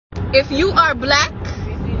If you are black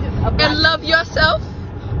and love yourself,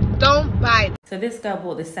 don't buy it. So this girl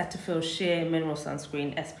bought the Cetaphil Sheer Mineral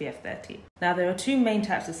Sunscreen SPF 30. Now there are two main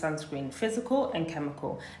types of sunscreen, physical and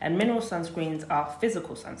chemical, and mineral sunscreens are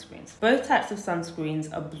physical sunscreens. Both types of sunscreens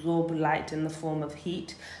absorb light in the form of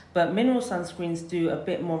heat, but mineral sunscreens do a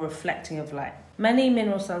bit more reflecting of light. Many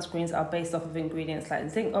mineral sunscreens are based off of ingredients like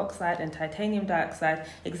zinc oxide and titanium dioxide,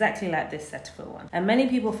 exactly like this Cetaphil one. And many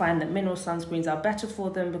people find that mineral sunscreens are better for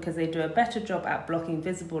them because they do a better job at blocking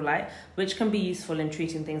visible light, which can be useful in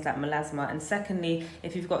treating things like melasma. And secondly,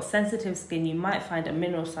 if you've got sensitive skin, you might find a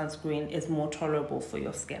mineral sunscreen is more tolerable for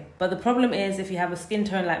your skin. But the problem is, if you have a skin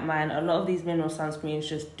tone like mine, a lot of these mineral sunscreens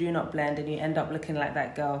just do not blend and you end up looking like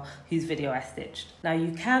that girl whose video I stitched. Now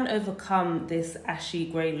you can overcome this ashy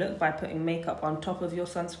grey look by putting makeup on top of your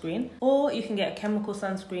sunscreen, or you can get a chemical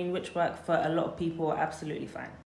sunscreen, which work for a lot of people absolutely fine.